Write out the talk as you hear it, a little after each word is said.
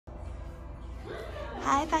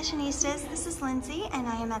Hi fashionistas, this is Lindsay and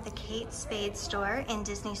I am at the Kate Spade store in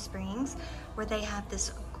Disney Springs where they have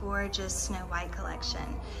this gorgeous Snow White collection.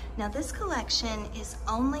 Now this collection is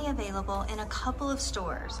only available in a couple of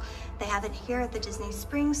stores. They have it here at the Disney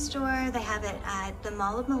Springs store, they have it at the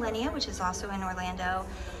Mall of Millennia, which is also in Orlando,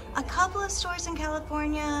 a couple of stores in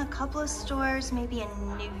California, a couple of stores maybe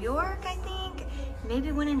in New York, I think,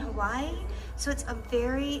 maybe one in Hawaii. So it's a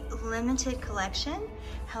very limited collection.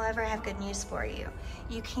 However, I have good news for you.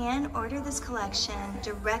 You can order this collection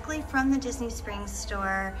directly from the Disney Springs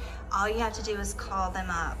store. All you have to do is call them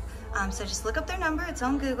up. So just look up their number, it's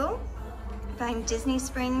on Google. Find Disney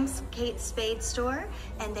Springs Kate Spade store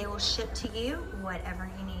and they will ship to you whatever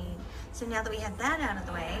you need. So now that we have that out of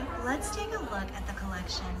the way, let's take a look at the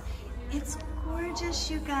collection. It's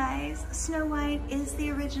gorgeous, you guys. Snow White is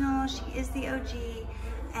the original, she is the OG.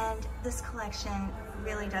 And this collection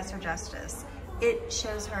really does her justice. It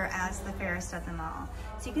shows her as the fairest of them all.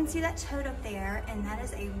 So you can see that tote up there, and that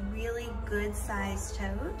is a really good sized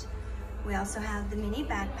tote. We also have the mini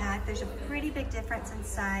backpack. There's a pretty big difference in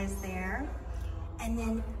size there. And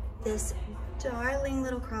then this darling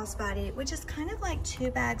little crossbody, which is kind of like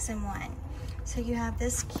two bags in one. So you have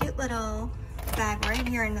this cute little bag right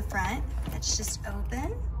here in the front that's just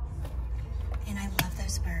open. And I love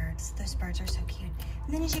those birds. Those birds are so cute.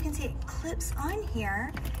 And then as you can see, it clips on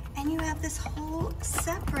here and you have this whole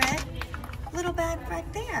separate little bag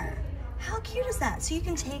right there. How cute is that? So you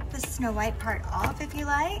can take the Snow White part off if you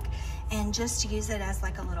like and just use it as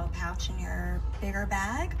like a little pouch in your bigger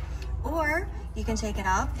bag. Or you can take it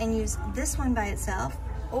off and use this one by itself,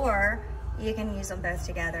 or you can use them both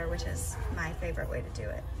together, which is my favorite way to do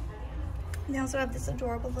it. They also have this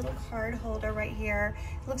adorable little card holder right here.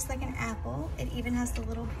 It looks like an apple. It even has the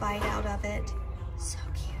little bite out of it. So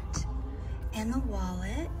cute. And the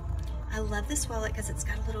wallet. I love this wallet because it's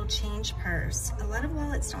got a little change purse. A lot of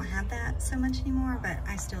wallets don't have that so much anymore, but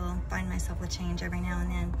I still find myself with change every now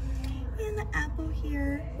and then. And the apple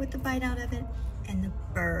here with the bite out of it. And the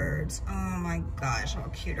birds. Oh my gosh, how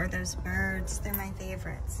cute are those birds? They're my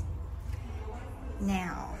favorites.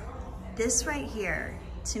 Now, this right here,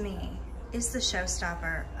 to me, is the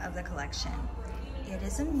showstopper of the collection. It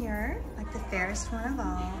is a mirror, like the fairest one of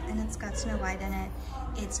all, and it's got Snow White in it.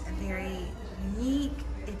 It's very unique,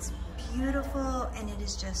 it's beautiful, and it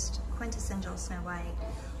is just quintessential Snow White.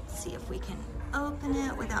 Let's see if we can open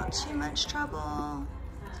it without too much trouble.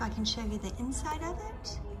 So I can show you the inside of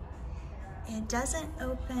it. It doesn't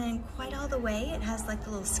open quite all the way. It has like the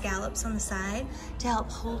little scallops on the side to help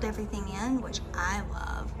hold everything in, which I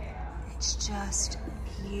love. It's just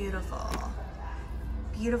beautiful.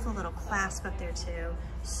 Beautiful little clasp up there too.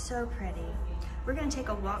 So pretty. We're gonna take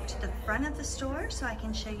a walk to the front of the store so I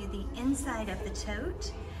can show you the inside of the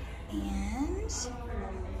tote. And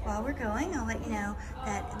while we're going, I'll let you know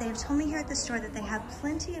that they've told me here at the store that they have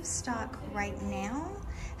plenty of stock right now.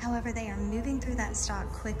 However, they are moving through that stock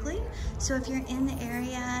quickly. So if you're in the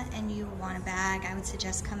area and you want a bag, I would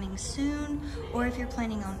suggest coming soon. Or if you're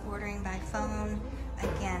planning on ordering by phone,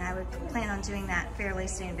 again, I would plan on doing that fairly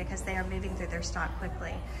soon because they are moving through their stock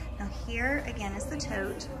quickly. Now here, again, is the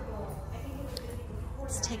tote.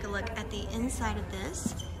 Let's take a look at the inside of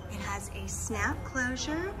this. It has a snap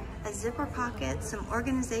closure, a zipper pocket, some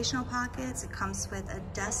organizational pockets. It comes with a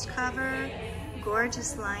dust cover,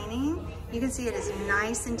 gorgeous lining. You can see it is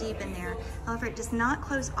nice and deep in there. However, it does not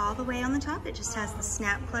close all the way on the top. It just has the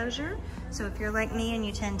snap closure. So if you're like me and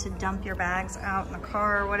you tend to dump your bags out in the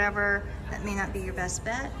car or whatever, that may not be your best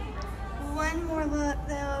bet. One more look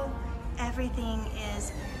though. Everything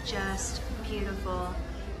is just beautiful.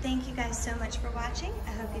 Thank you guys so much for watching.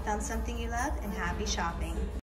 I hope you found something you love and happy shopping.